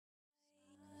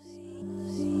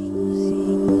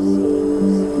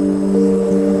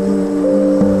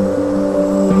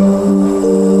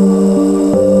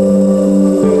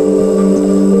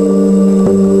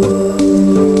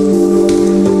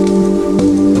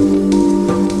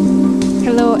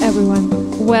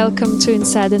Welcome to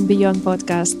Inside and Beyond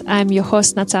podcast. I'm your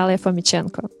host, Natalia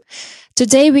Fomichenko.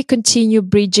 Today, we continue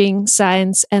bridging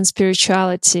science and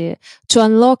spirituality to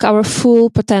unlock our full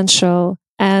potential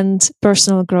and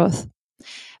personal growth.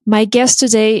 My guest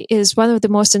today is one of the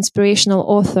most inspirational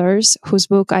authors whose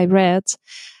book I read,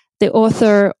 the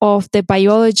author of The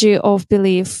Biology of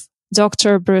Belief,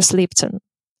 Dr. Bruce Lipton.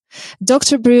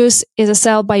 Dr. Bruce is a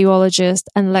cell biologist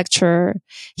and lecturer.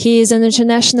 He is an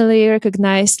internationally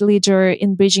recognized leader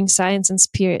in bridging science and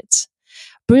spirit.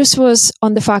 Bruce was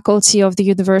on the faculty of the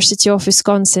University of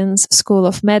Wisconsin's School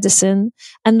of Medicine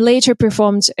and later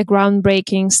performed a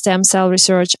groundbreaking stem cell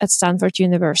research at Stanford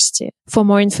University. For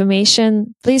more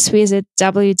information, please visit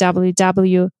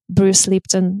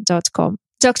www.brucelipton.com.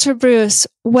 Dr. Bruce,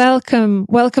 welcome.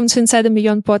 Welcome to Inside and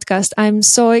Beyond podcast. I'm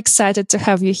so excited to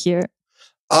have you here.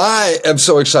 I am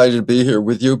so excited to be here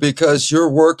with you because your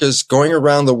work is going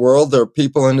around the world. There are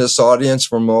people in this audience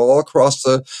from all across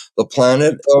the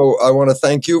planet. So I want to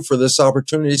thank you for this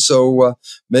opportunity. So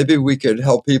maybe we could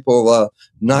help people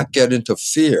not get into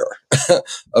fear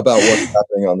about what's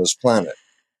happening on this planet.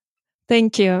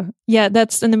 Thank you. Yeah,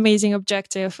 that's an amazing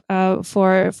objective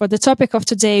for the topic of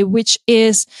today, which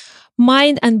is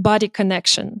mind and body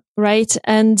connection, right?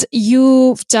 And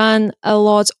you've done a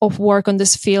lot of work on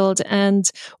this field. And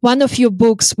one of your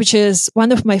books, which is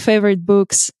one of my favorite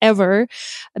books ever,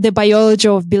 The Biology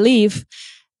of Belief,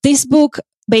 this book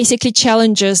basically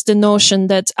challenges the notion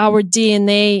that our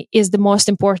DNA is the most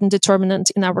important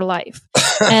determinant in our life.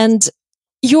 And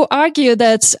you argue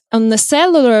that on the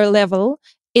cellular level,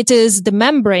 it is the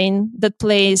membrane that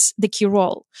plays the key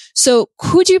role. So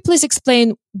could you please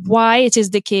explain why it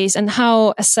is the case and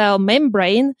how a cell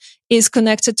membrane is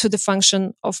connected to the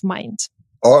function of mind?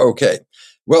 Oh, okay.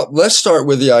 Well, let's start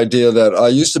with the idea that I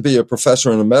used to be a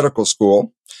professor in a medical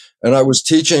school, and I was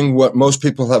teaching what most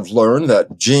people have learned,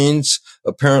 that genes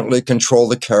apparently control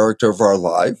the character of our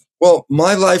life. Well,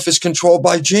 my life is controlled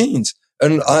by genes.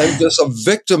 And I'm just a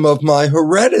victim of my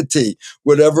heredity.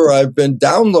 Whatever I've been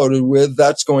downloaded with,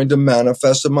 that's going to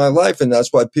manifest in my life. And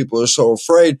that's why people are so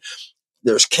afraid.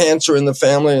 There's cancer in the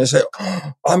family and they say,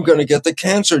 oh, I'm going to get the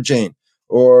cancer gene,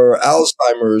 or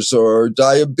Alzheimer's, or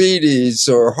diabetes,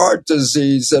 or heart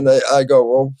disease. And I go,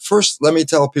 well, first, let me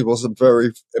tell people a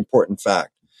very important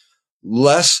fact.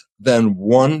 Less than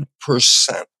 1%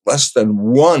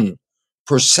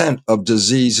 of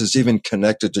disease is even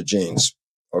connected to genes.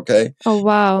 Okay. Oh,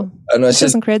 wow. And this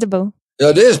is incredible.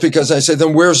 It is, because I say,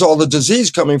 then where's all the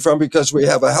disease coming from? Because we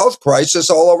have a health crisis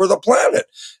all over the planet.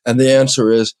 And the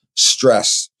answer is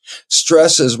stress.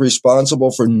 Stress is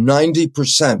responsible for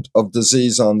 90% of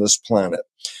disease on this planet.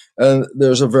 And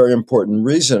there's a very important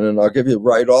reason. And I'll give you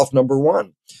right off number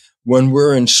one. When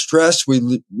we're in stress,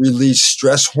 we release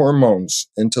stress hormones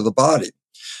into the body.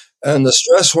 And the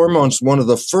stress hormones, one of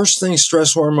the first things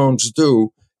stress hormones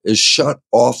do is shut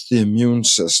off the immune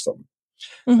system.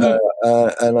 Mm-hmm.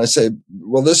 And I say,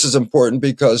 well, this is important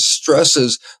because stress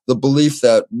is the belief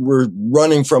that we're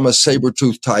running from a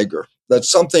saber-toothed tiger, that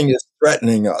something is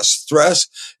threatening us. Stress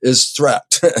is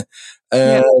threat.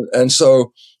 And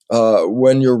so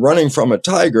when you're running from a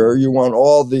tiger, you want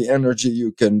all the energy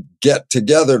you can get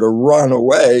together to run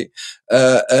away.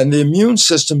 And the immune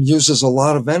system uses a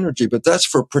lot of energy, but that's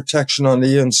for protection on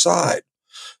the inside.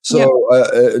 So,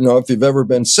 if you've ever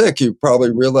been sick, you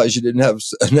probably realize you didn't have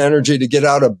an energy to get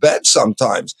out of bed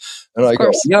sometimes. And I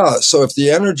go, yeah. So if the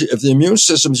immune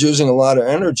system's using a lot of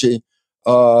energy,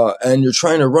 and you're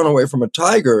trying to run away from a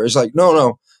tiger, it's like,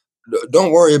 no,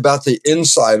 don't worry about the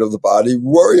inside of the body.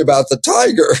 Worry about the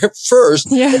tiger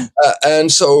first. Yeah.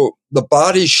 And so the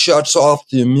body shuts off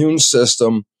the immune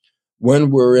system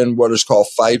when we're in what is called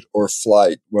fight or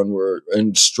flight, when we're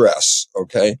in stress,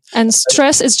 okay? And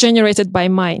stress is generated by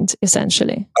mind,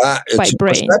 essentially, it's by a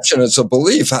brain. Perception, it's a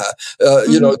belief.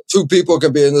 Two people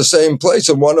can be in the same place,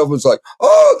 and one of them's like,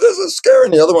 oh, this is scary,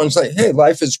 and the other one's like, hey,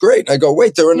 life is great. And I go,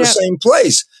 wait, they're in the same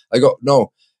place. I go,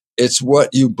 no, it's what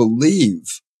you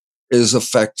believe is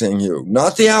affecting you,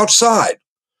 not the outside.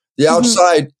 The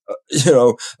outside,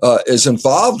 is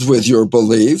involved with your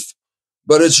belief,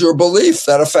 but it's your belief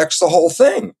that affects the whole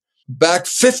thing. Back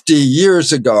 50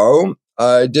 years ago,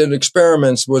 I did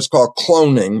experiments, what's called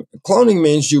cloning. Cloning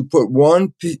means you put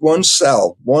one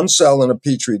cell in a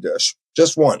petri dish,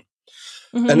 just one.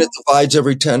 Mm-hmm. And it divides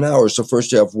every 10 hours. So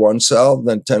first you have one cell,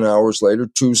 then 10 hours later,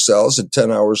 2 cells, and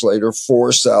 10 hours later,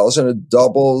 4 cells, and it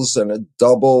doubles and it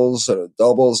doubles and it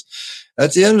doubles.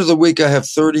 At the end of the week, I have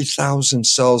 30,000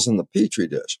 cells in the petri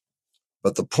dish.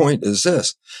 But the point is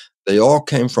this. They all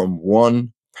came from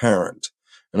one parent.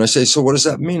 And I say, so what does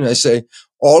that mean? I say,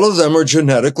 all of them are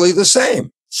genetically the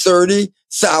same.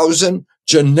 30,000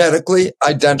 genetically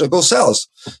identical cells.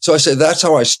 So I say, that's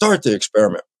how I start the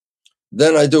experiment.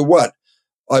 Then I do what?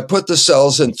 I put the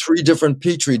cells in 3 different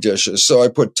petri dishes. So I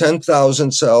put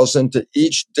 10,000 cells into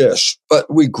each dish,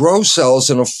 but we grow cells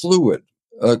in a fluid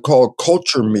called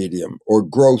culture medium or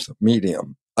growth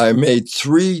medium. I made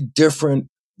 3 different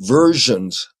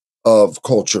versions of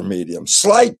culture medium,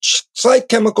 slight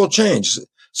chemical change.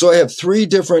 So I have 3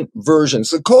 different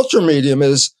versions. The culture medium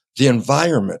is the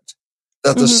environment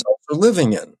that the cells are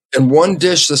living in. In one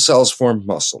dish, the cells form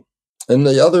muscle. In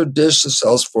the other dish, the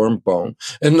cells form bone.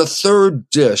 In the third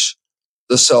dish,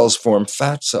 the cells form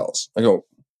fat cells. I go,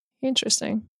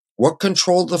 interesting. What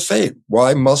controlled the fate?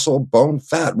 Why muscle, bone,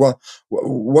 fat?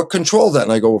 What controlled that?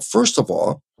 And I go, first of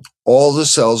all the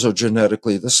cells are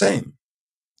genetically the same.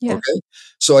 Yeah. Okay.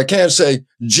 So I can't say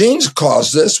genes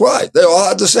caused this. Why? They all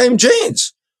had the same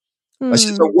genes. I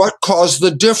said, so what caused the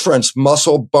difference?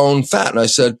 Muscle, bone, fat. And I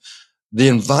said, the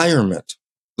environment,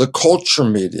 the culture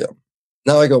medium.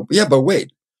 Now I go, yeah, but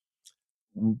wait,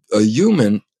 a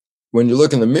human, when you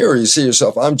look in the mirror, you see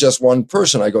yourself, I'm just one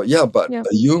person. I go, yeah, but a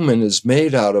human is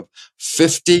made out of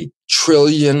 50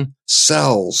 trillion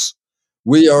cells.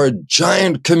 We are a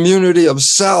giant community of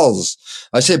cells.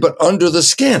 I say, but under the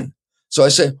skin. So I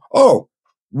say,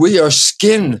 we are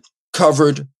skin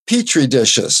covered petri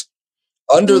dishes.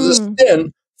 Under the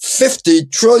skin, 50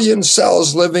 trillion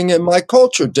cells living in my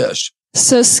culture dish.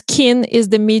 So skin is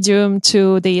the medium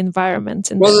to the environment.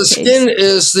 The skin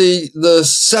is the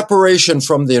separation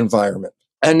from the environment.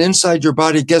 And inside your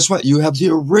body, guess what? You have the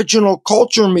original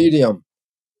culture medium,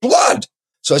 blood.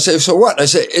 So I say, so what? I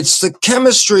say, it's the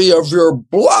chemistry of your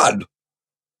blood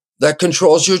that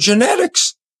controls your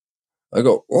genetics. I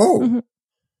go,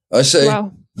 I say,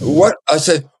 wow. What? I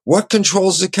say, what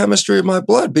controls the chemistry of my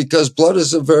blood? Because blood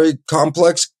is a very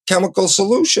complex chemical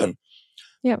solution.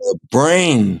 Yep.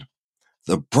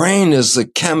 The brain is the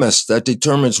chemist that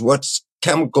determines what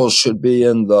chemicals should be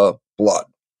in the blood.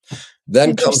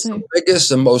 Then comes the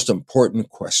biggest and most important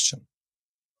question.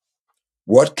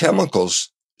 What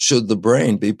chemicals should the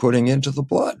brain be putting into the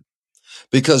blood?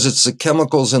 Because it's the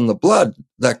chemicals in the blood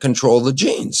that control the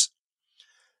genes.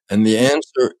 And the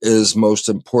answer is most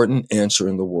important answer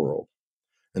in the world.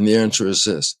 And the answer is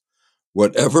this: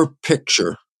 whatever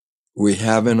picture we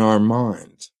have in our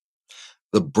mind,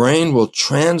 the brain will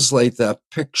translate that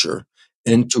picture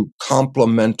into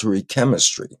complementary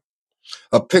chemistry.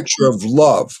 A picture of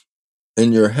love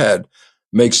in your head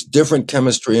makes different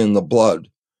chemistry in the blood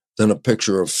than a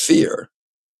picture of fear,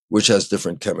 which has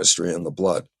different chemistry in the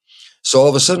blood. So all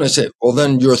of a sudden I say, well,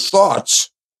 then your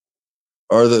thoughts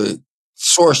are the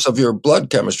source of your blood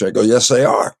chemistry. I go, yes, they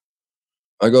are.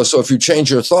 I go, so if you change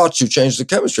your thoughts, you change the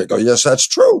chemistry. I go, yes, that's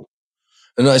true.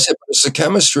 And I said, but it's the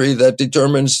chemistry that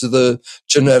determines the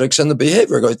genetics and the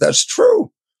behavior. I go, that's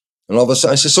true. And all of a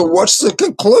sudden I said, so what's the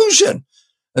conclusion?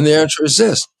 And the answer is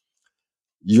this: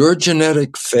 your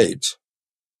genetic fate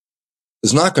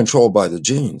is not controlled by the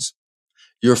genes.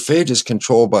 Your fate is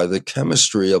controlled by the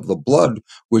chemistry of the blood,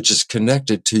 which is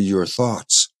connected to your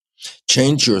thoughts.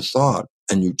 Change your thought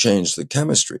and you change the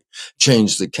chemistry.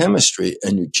 Change the chemistry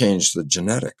and you change the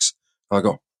genetics. I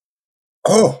go,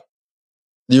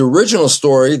 the original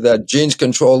story that genes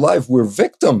control life, we're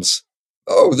victims.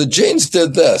 The genes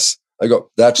did this. I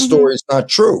go, that story is not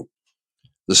true.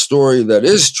 The story that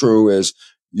is true is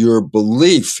your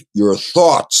belief, your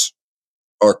thoughts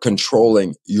are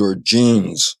controlling your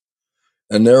genes.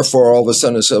 And therefore, all of a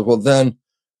sudden it says, well, then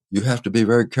you have to be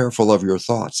very careful of your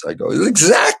thoughts. I go,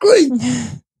 exactly.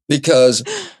 Because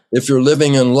if you're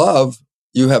living in love,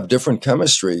 you have different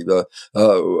chemistry.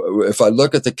 If I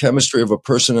look at the chemistry of a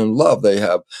person in love, they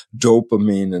have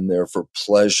dopamine in there for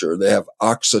pleasure. They have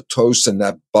oxytocin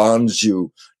that bonds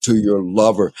you to your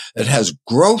lover. It has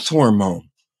growth hormone.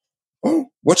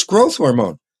 What's growth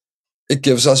hormone? It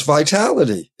gives us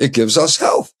vitality. It gives us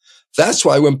health. That's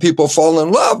why when people fall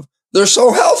in love, they're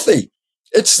so healthy.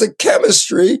 It's the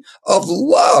chemistry of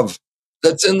love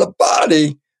that's in the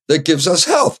body that gives us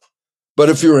health. But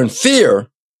if you're in fear,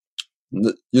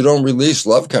 you don't release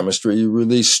love chemistry. You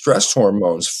release stress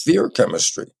hormones, fear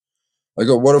chemistry. I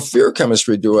go, what does fear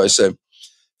chemistry do? I say,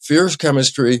 fear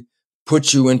chemistry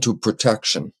puts you into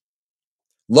protection.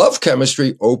 Love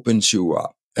chemistry opens you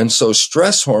up. And so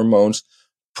stress hormones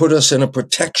put us in a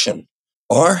protection.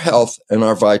 Our health and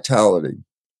our vitality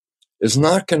is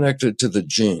not connected to the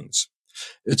genes.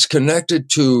 It's connected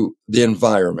to the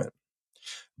environment.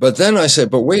 But then I say,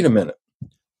 but wait a minute.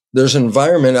 There's an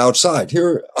environment outside.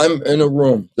 Here, I'm in a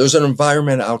room. There's an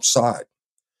environment outside.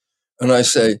 And I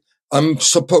say, I'm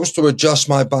supposed to adjust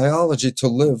my biology to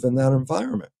live in that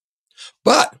environment.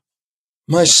 But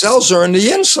my cells are in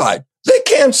the inside. They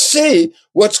can't can't see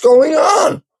what's going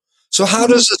on. So how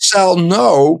does the cell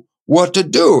know what to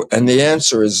do? And the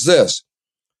answer is this.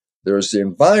 There's the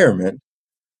environment,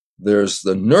 there's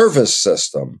the nervous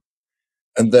system,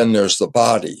 and then there's the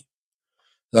body.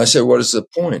 And I say, what is the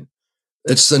point?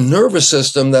 It's the nervous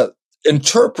system that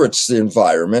interprets the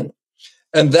environment,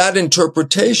 and that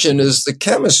interpretation is the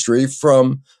chemistry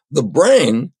from the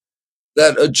brain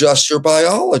that adjusts your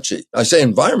biology. I say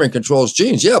environment controls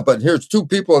genes. Yeah, but here's two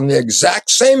people in the exact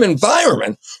same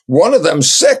environment. One of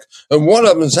them's sick and one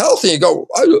of them's healthy. You go,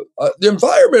 the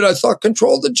environment I thought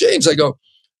controlled the genes. I go,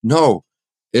 no,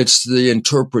 it's the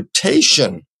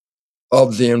interpretation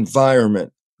of the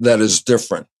environment that is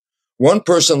different. One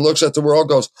person looks at the world,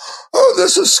 goes, oh,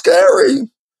 this is scary.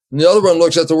 And the other one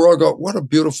looks at the world, go, what a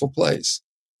beautiful place.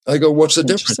 I go, what's the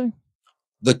difference?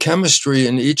 The chemistry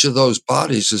in each of those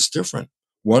bodies is different.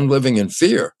 One living in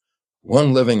fear,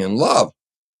 one living in love,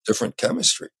 different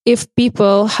chemistry. If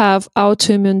people have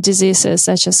autoimmune diseases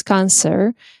such as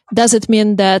cancer, does it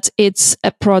mean that it's a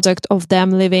product of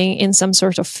them living in some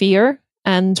sort of fear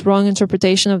and wrong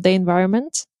interpretation of the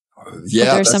environment?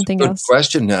 Yeah, that's a good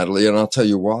question, Natalie, and I'll tell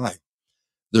you why.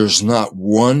 There's not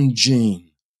one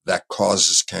gene that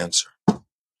causes cancer.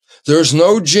 There's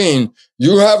no gene,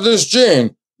 you have this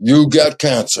gene, you get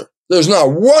cancer. There's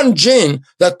not one gene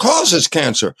that causes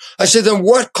cancer. I say, then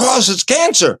what causes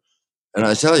cancer? And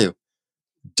I tell you,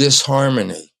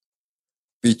 disharmony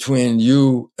between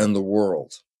you and the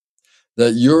world.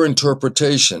 That your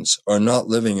interpretations are not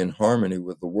living in harmony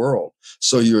with the world.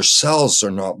 So your cells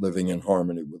are not living in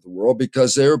harmony with the world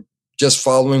because they're just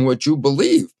following what you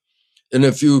believe. And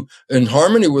if you're in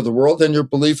harmony with the world, then your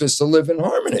belief is to live in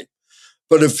harmony.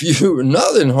 But if you're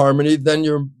not in harmony, then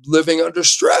you're living under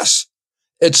stress.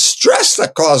 It's stress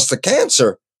that caused the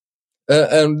cancer.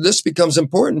 And this becomes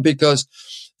important because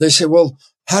they say, well,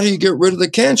 how do you get rid of the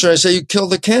cancer? And I say, you kill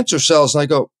the cancer cells. And I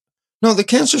go, no, the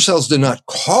cancer cells did not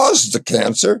cause the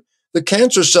cancer. The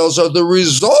cancer cells are the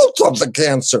result of the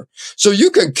cancer. So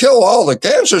you can kill all the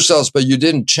cancer cells, but you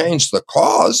didn't change the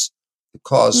cause. The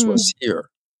cause was here.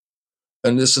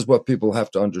 And this is what people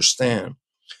have to understand.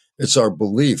 It's our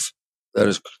belief that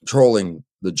is controlling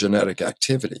the genetic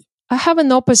activity. I have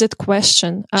an opposite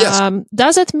question. Yes.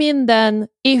 Does it mean then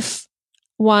if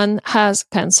one has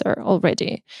cancer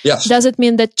already, yes, does it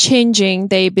mean that changing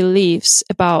their beliefs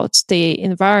about the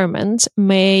environment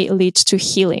may lead to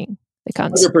healing the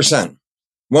cancer? 100%.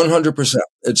 100%.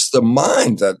 It's the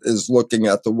mind that is looking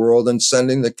at the world and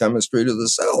sending the chemistry to the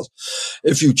cells.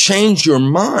 If you change your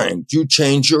mind, you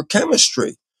change your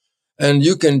chemistry. And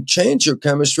you can change your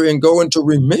chemistry and go into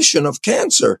remission of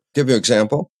cancer. Give you an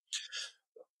example.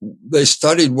 They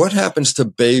studied what happens to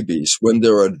babies when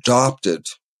they're adopted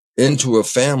into a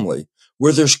family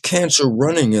where there's cancer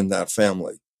running in that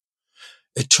family.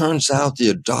 It turns out the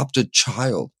adopted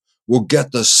child will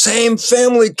get the same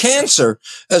family cancer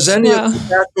as any of the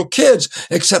natural kids,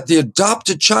 except the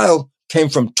adopted child came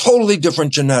from totally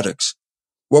different genetics.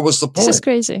 What was the point? This is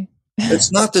crazy.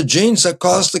 It's not the genes that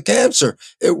caused the cancer.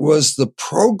 It was the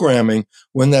programming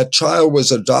when that child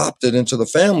was adopted into the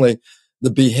family. The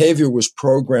behavior was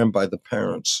programmed by the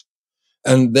parents.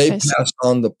 And they passed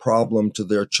on the problem to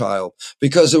their child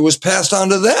because it was passed on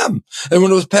to them. And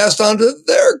when it was passed on to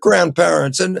their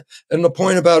grandparents. And the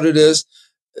point about it is,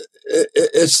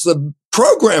 it's the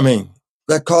programming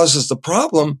that causes the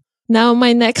problem. Now,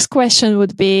 my next question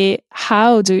would be,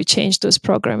 how do you change those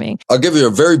programming? I'll give you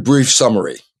a very brief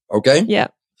summary. Okay? Yeah.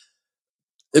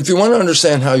 If you want to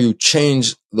understand how you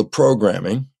change the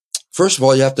programming, first of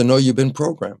all, you have to know you've been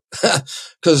programmed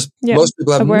because most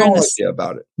people have no idea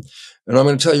about it. And I'm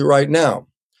going to tell you right now,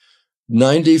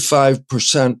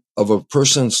 95% of a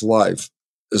person's life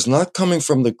is not coming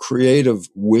from the creative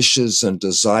wishes and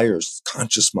desires,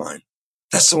 conscious mind.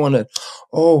 That's the one that,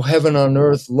 oh, heaven on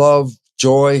earth, love,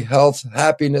 joy, health,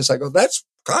 happiness. I go, that's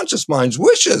conscious mind's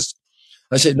wishes.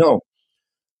 I say, no,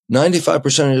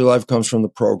 95% of your life comes from the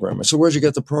program. I said, where'd you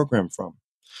get the program from?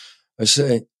 I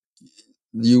say,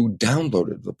 you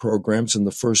downloaded the programs in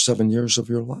the first 7 years of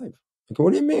your life. I go,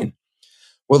 what do you mean?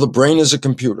 Well, the brain is a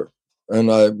computer.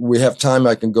 And we have time,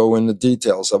 I can go into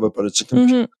details of it, but it's a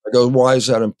computer. I go, why is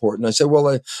that important? I say,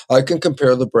 well, I can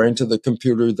compare the brain to the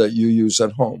computer that you use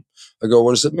at home. I go,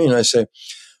 what does it mean? I say,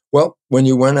 well, when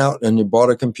you went out and you bought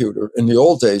a computer, in the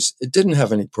old days, it didn't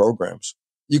have any programs.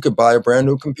 You could buy a brand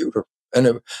new computer.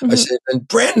 And I say, and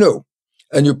brand new.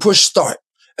 And you push start.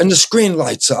 And the screen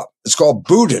lights up. It's called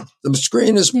booted. The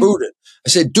screen is booted. I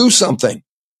say, do something.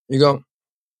 You go,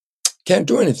 can't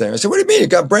do anything. I said, what do you mean? You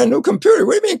got a brand new computer.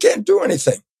 What do you mean you can't do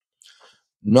anything?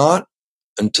 Not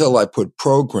until I put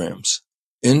programs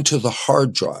into the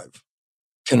hard drive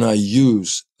can I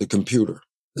use the computer?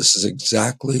 This is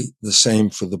exactly the same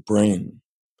for the brain.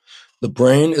 The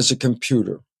brain is a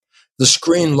computer. The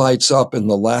screen lights up in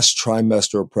the last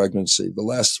trimester of pregnancy, the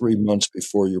last 3 months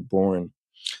before you're born.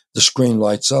 The screen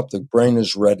lights up. The brain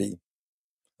is ready.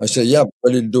 I said, yeah,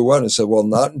 ready to do what? I said, well,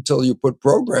 not until you put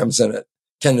programs in it.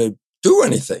 Can it do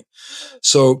anything?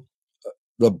 So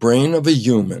the brain of a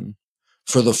human,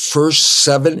 for the first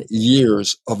 7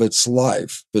 years of its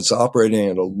life, it's operating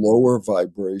at a lower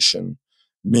vibration,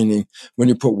 meaning when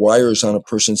you put wires on a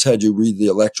person's head, you read the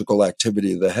electrical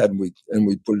activity of the head, and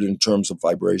we put it in terms of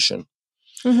vibration.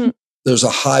 Mm-hmm. There's a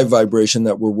high vibration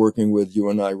that we're working with, you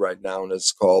and I, right now, and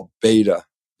it's called beta.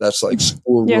 That's like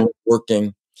schoolroom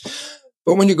working.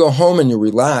 But when you go home and you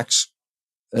relax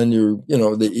and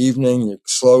the evening, you're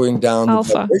slowing down, Alpha.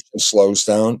 the vibration slows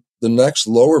down. The next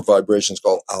lower vibration is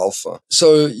called alpha.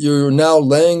 So you're now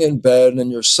laying in bed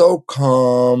and you're so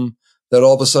calm that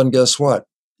all of a sudden, guess what?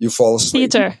 You fall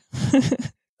asleep. Theater.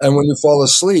 And when you fall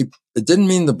asleep, it didn't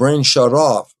mean the brain shut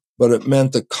off, but it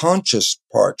meant the conscious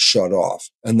part shut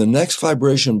off. And the next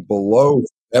vibration below,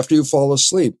 after you fall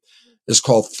asleep, is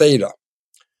called theta.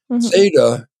 Mm-hmm.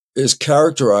 Theta is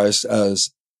characterized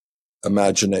as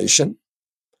imagination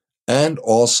and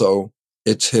also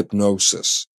it's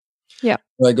hypnosis. Yeah.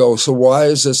 And I go, so why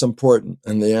is this important?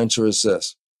 And the answer is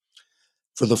this.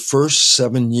 For the first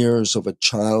 7 years of a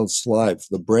child's life,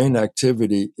 the brain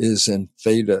activity is in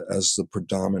theta as the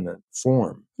predominant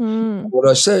form. What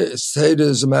I say is theta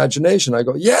is imagination. I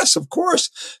go, yes, of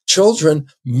course. Children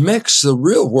mix the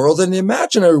real world and the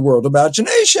imaginary world,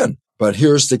 imagination. But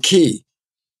here's the key.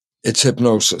 It's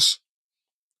hypnosis.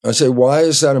 I say, why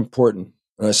is that important?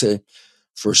 And I say,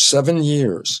 for 7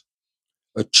 years,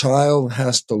 a child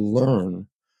has to learn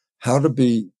how to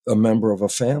be a member of a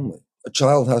family. A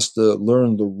child has to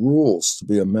learn the rules to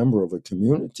be a member of a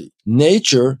community.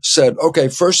 Nature said, okay,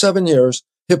 first 7 years,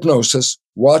 hypnosis,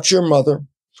 watch your mother,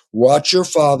 watch your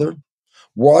father,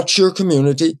 watch your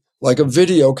community like a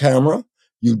video camera.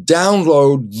 You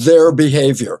download their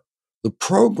behavior. The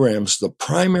programs, the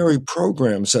primary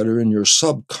programs that are in your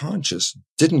subconscious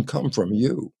didn't come from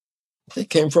you. They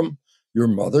came from your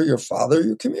mother, your father,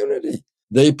 your community.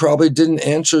 They probably didn't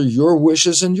answer your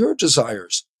wishes and your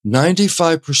desires.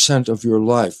 95% of your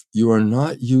life, you are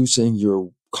not using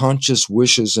your conscious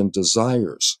wishes and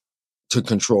desires to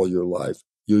control your life.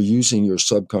 You're using your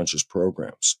subconscious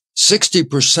programs.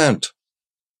 60%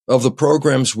 of the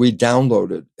programs we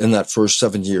downloaded in that first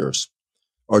 7 years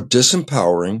are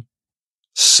disempowering,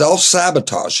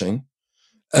 self-sabotaging,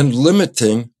 and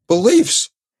limiting beliefs.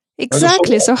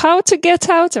 Exactly. So how to get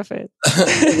out of it?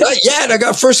 Not yet. I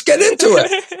got to first get into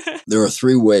it. There are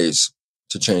 3 ways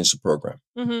to change the program.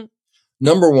 Mm-hmm.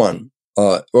 Number one,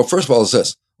 well, first of all, is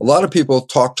this. A lot of people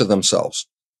talk to themselves.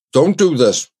 Don't do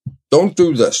this. Don't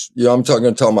do this. I'm going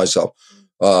to tell myself.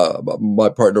 My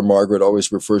partner, Margaret,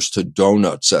 always refers to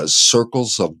donuts as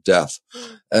circles of death.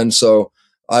 And so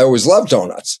I always loved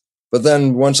donuts. But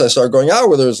then once I started going out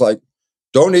with her, it's like,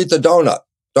 don't eat the donut.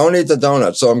 Don't eat the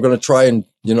donut. So I'm going to try and,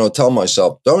 tell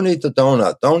myself, don't eat the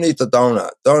donut. Don't eat the donut.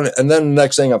 Don't. And then the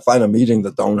next thing I find I'm eating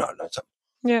the donut. And I say,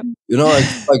 yeah.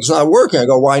 It's not working. I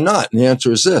go, why not? And the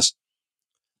answer is this.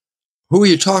 Who are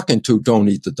you talking to? Don't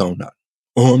eat the donut.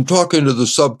 Oh, I'm talking to the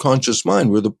subconscious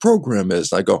mind where the program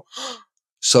is. And I go,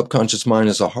 subconscious mind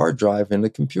is a hard drive in the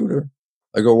computer.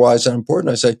 I go, why is that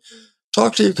important? I say,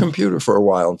 talk to your computer for a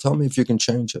while and tell me if you can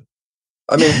change it.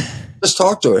 I mean, just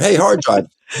talk to it. Hey, hard drive,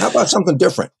 how about something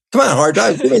different? Come on, hard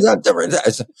drive, give me that different. I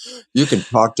said, you can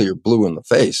talk to your blue in the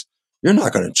face. You're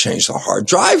not going to change the hard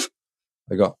drive.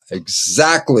 I go,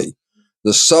 exactly.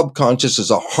 The subconscious is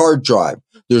a hard drive.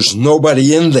 There's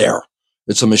nobody in there.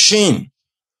 It's a machine.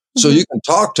 So you can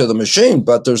talk to the machine,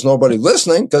 but there's nobody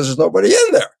listening because there's nobody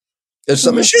in there. It's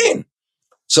the machine.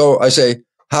 So I say,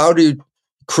 how do you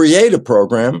create a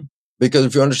program? Because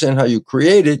if you understand how you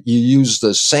create it, you use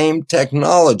the same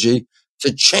technology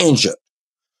to change it.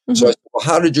 So I said, well,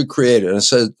 how did you create it? And I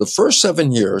said, the first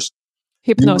 7 years,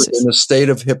 hypnosis. You were in a state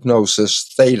of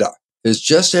hypnosis, theta. It's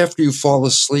just after you fall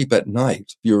asleep at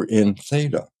night, you're in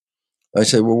theta. I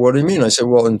say, well, what do you mean? I said,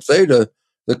 well, in theta,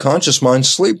 the conscious mind's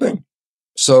sleeping.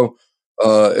 So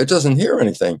it doesn't hear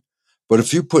anything. But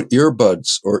if you put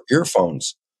earbuds or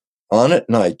earphones on at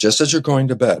night, just as you're going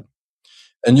to bed,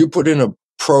 and you put in a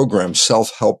program,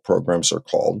 self-help programs are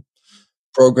called,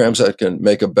 programs that can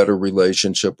make a better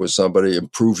relationship with somebody,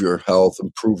 improve your health,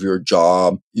 improve your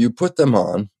job. You put them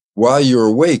on. While you're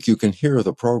awake, you can hear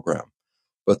the program.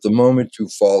 But the moment you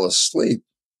fall asleep,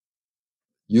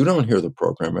 you don't hear the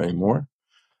program anymore.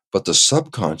 But the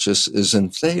subconscious is in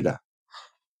theta.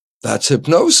 That's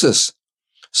hypnosis.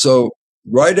 So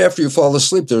right after you fall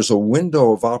asleep, there's a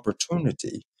window of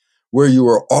opportunity where you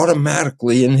are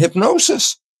automatically in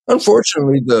hypnosis.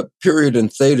 Unfortunately, the period in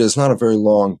theta is not a very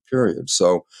long period,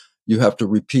 so you have to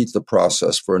repeat the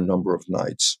process for a number of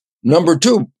nights. Number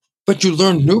two, but you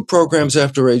learn new programs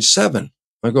after age 7.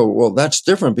 I go, well, that's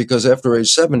different because after age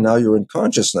 7, now you're in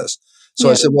consciousness. So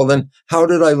I Yeah. said, well, then how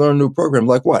did I learn new programs?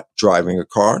 Like what? Driving a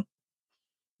car.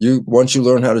 Once you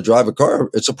learn how to drive a car,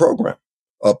 it's a program.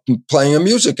 Playing a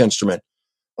music instrument.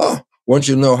 Oh, once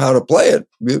you know how to play it,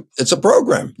 it's a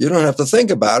program. You don't have to think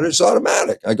about it. It's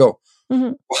automatic. I go,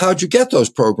 Mhm. well, how'd you get those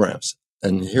programs?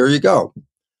 And here you go.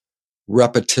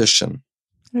 Repetition,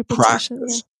 Repetition. Yeah.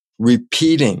 practice,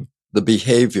 repeating the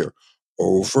behavior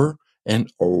over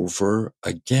and over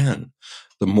again.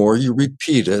 The more you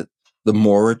repeat it, the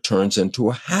more it turns into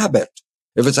a habit.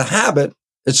 If it's a habit,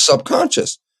 it's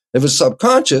subconscious. If it's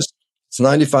subconscious, it's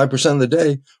 95% of the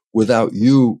day without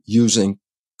you using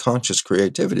conscious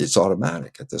creativity. It's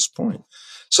automatic at this point.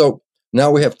 So now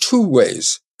we have 2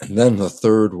 ways, and then the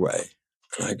third way.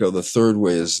 And I go, the third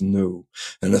way is new.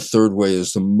 And the third way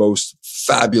is the most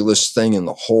fabulous thing in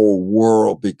the whole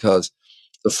world because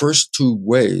the first 2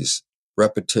 ways,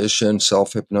 repetition,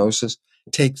 self-hypnosis,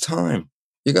 take time.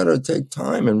 You got to take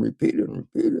time and repeat it and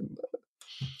repeat it.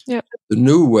 Yeah. The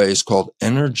new way is called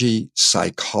energy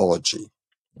psychology.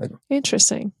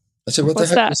 Interesting. I said, what What's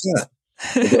the heck that?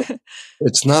 is that?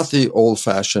 It's not the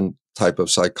old-fashioned type of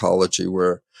psychology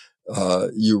where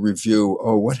you review,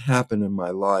 oh, what happened in my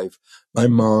life? My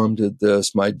mom did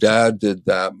this, my dad did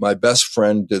that, my best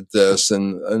friend did this,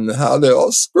 and how they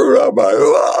all screwed up my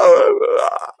life.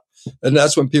 And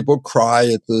that's when people cry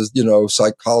at the,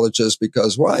 psychologist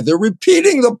because why? They're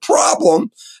repeating the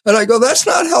problem. And I go, that's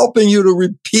not helping you to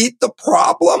repeat the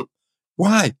problem.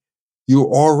 Why? You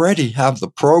already have the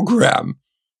program.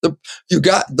 You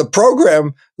got the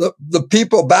program, the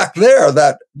people back there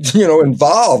that,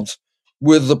 involved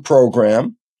with the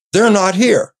program, they're not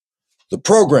here. The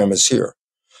program is here.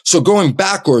 So going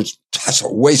backwards, that's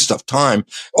a waste of time.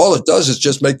 All it does is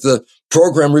just make the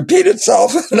program repeat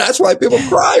itself. And that's why people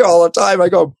cry all the time. I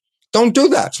go, don't do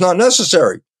that. It's not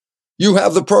necessary. You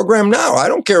have the program now. I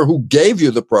don't care who gave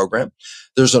you the program.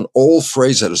 There's an old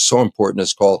phrase that is so important.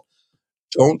 It's called,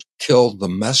 don't kill the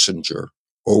messenger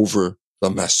over the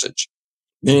message.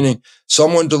 Meaning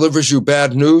someone delivers you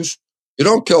bad news. You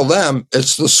don't kill them.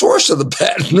 It's the source of the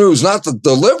bad news, not the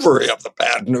delivery of the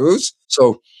bad news.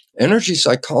 So energy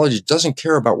psychology doesn't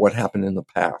care about what happened in the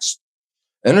past.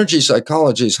 Energy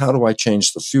psychology is how do I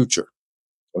change the future?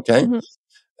 Okay. Mhm.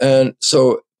 And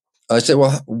so I say,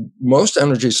 well, most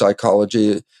energy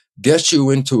psychology gets you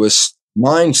into a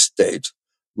mind state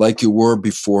like you were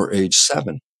before age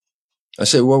 7. I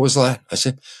say, what was that? I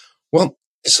say, well,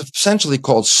 it's essentially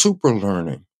called super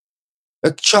learning.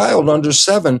 A child under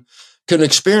 7 can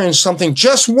experience something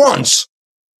just once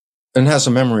and has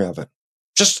a memory of it.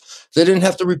 They didn't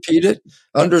have to repeat it.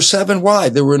 Under 7, why?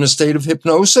 They were in a state of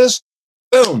hypnosis.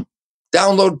 Boom,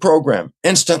 download program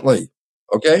instantly.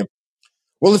 Okay.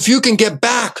 Well, if you can get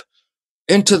back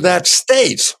into that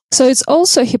state. So it's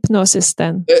also hypnosis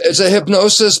then? It's a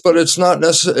hypnosis, but it's not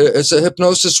necessarily, it's a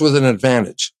hypnosis with an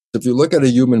advantage. If you look at a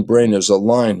human brain, there's a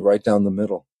line right down the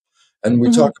middle. And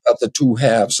we talk about the 2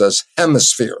 halves as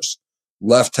hemispheres,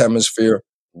 left hemisphere,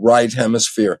 right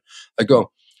hemisphere. I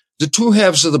go, the 2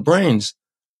 halves of the brains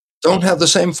don't have the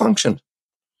same function.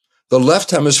 The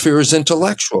left hemisphere is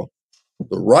intellectual.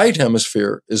 The right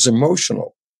hemisphere is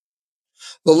emotional.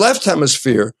 The left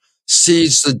hemisphere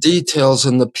sees the details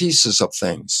and the pieces of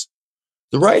things.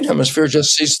 The right hemisphere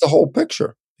just sees the whole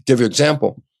picture. I'll give you an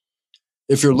example.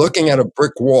 If you're looking at a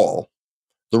brick wall,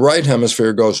 the right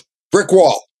hemisphere goes, brick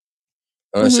wall.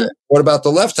 And I say, what about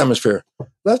the left hemisphere?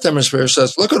 Left hemisphere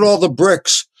says, look at all the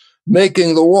bricks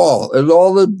making the wall and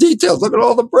all the details. Look at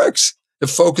all the bricks. It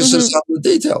focuses on the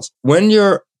details. When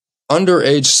you're under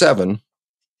age 7,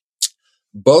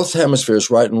 both hemispheres,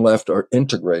 right and left, are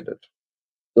integrated.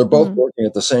 They're both working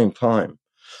at the same time.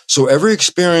 So every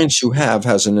experience you have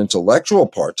has an intellectual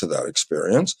part to that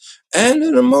experience and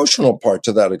an emotional part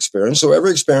to that experience. So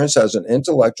every experience has an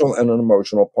intellectual and an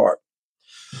emotional part.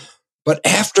 But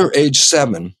after age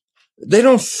 7, they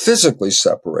don't physically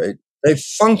separate. They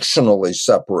functionally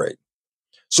separate.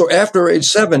 So after age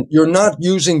 7, you're not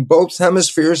using both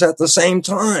hemispheres at the same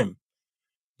time.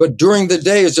 But during the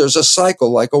day, there's a cycle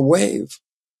like a wave.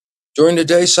 During the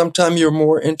day, sometimes you're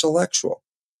more intellectual.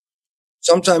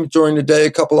 Sometimes during the day,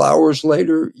 a couple hours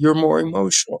later, you're more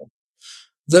emotional.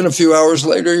 Then a few hours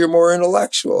later, you're more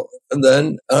intellectual.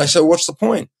 And I said, what's the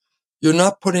point? You're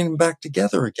not putting them back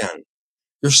together again.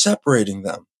 You're separating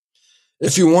them.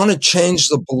 If you want to change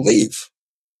the belief,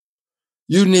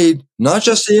 You need not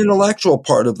just the intellectual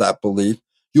part of that belief,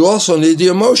 you also need the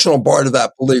emotional part of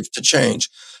that belief to change.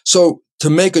 So to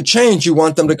make a change, you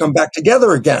want them to come back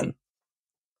together again.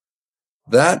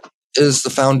 That is the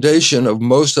foundation of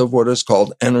most of what is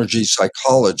called energy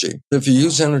psychology. If you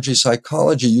use energy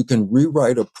psychology, you can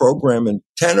rewrite a program in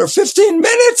 10 or 15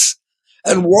 minutes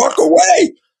and walk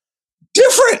away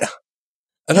different.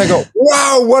 And I go,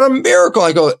 wow, what a miracle.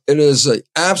 I go, it is an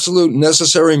absolute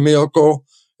necessary miracle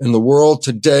in the world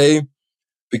today,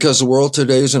 because the world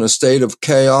today is in a state of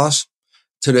chaos.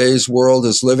 Today's world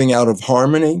is living out of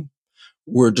harmony.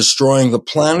 We're destroying the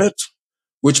planet,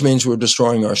 which means we're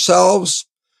destroying ourselves.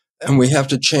 And we have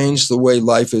to change the way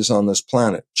life is on this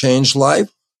planet. Change life,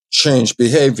 change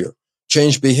behavior.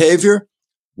 Change behavior,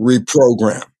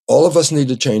 reprogram. All of us need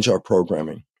to change our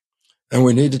programming. And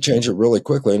we need to change it really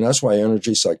quickly. And that's why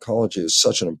energy psychology is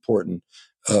such an important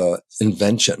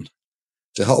invention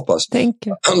to help us. Thank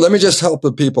you. Let me just help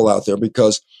the people out there,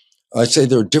 because I say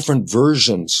there are different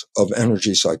versions of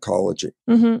energy psychology.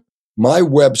 Mm-hmm. My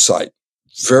website,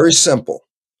 very simple,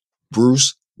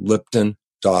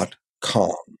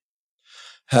 brucelipton.com,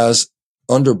 has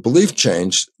under belief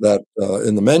change, that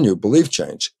in the menu, belief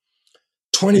change,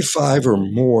 25 or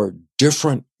more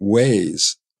different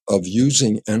ways of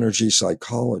using energy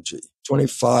psychology,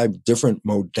 25 different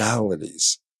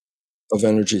modalities of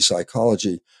energy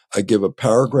psychology. I give a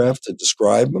paragraph to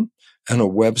describe them and a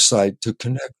website to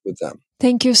connect with them.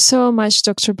 Thank you so much,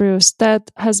 Dr. Bruce. That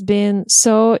has been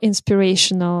so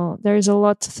inspirational. There is a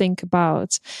lot to think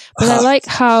about. But I like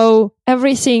how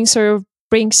everything sort of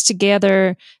brings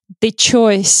together the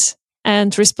choice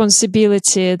and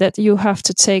responsibility that you have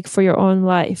to take for your own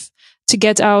life, to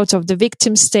get out of the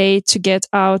victim state, to get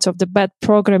out of the bad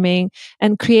programming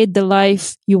and create the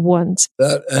life you want.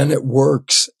 And it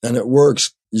works. And it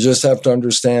works. You just have to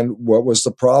understand what was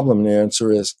the problem. The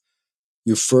answer is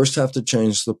you first have to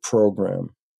change the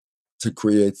program to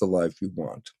create the life you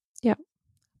want. Yeah.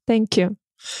 Thank you.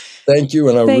 Thank you.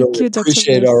 And I really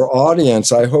appreciate our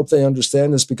audience. I hope they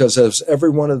understand this, because as every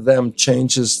one of them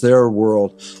changes their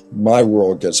world, my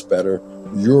world gets better,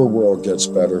 your world gets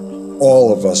better,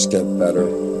 all of us get better.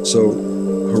 So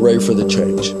hooray for the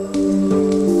change.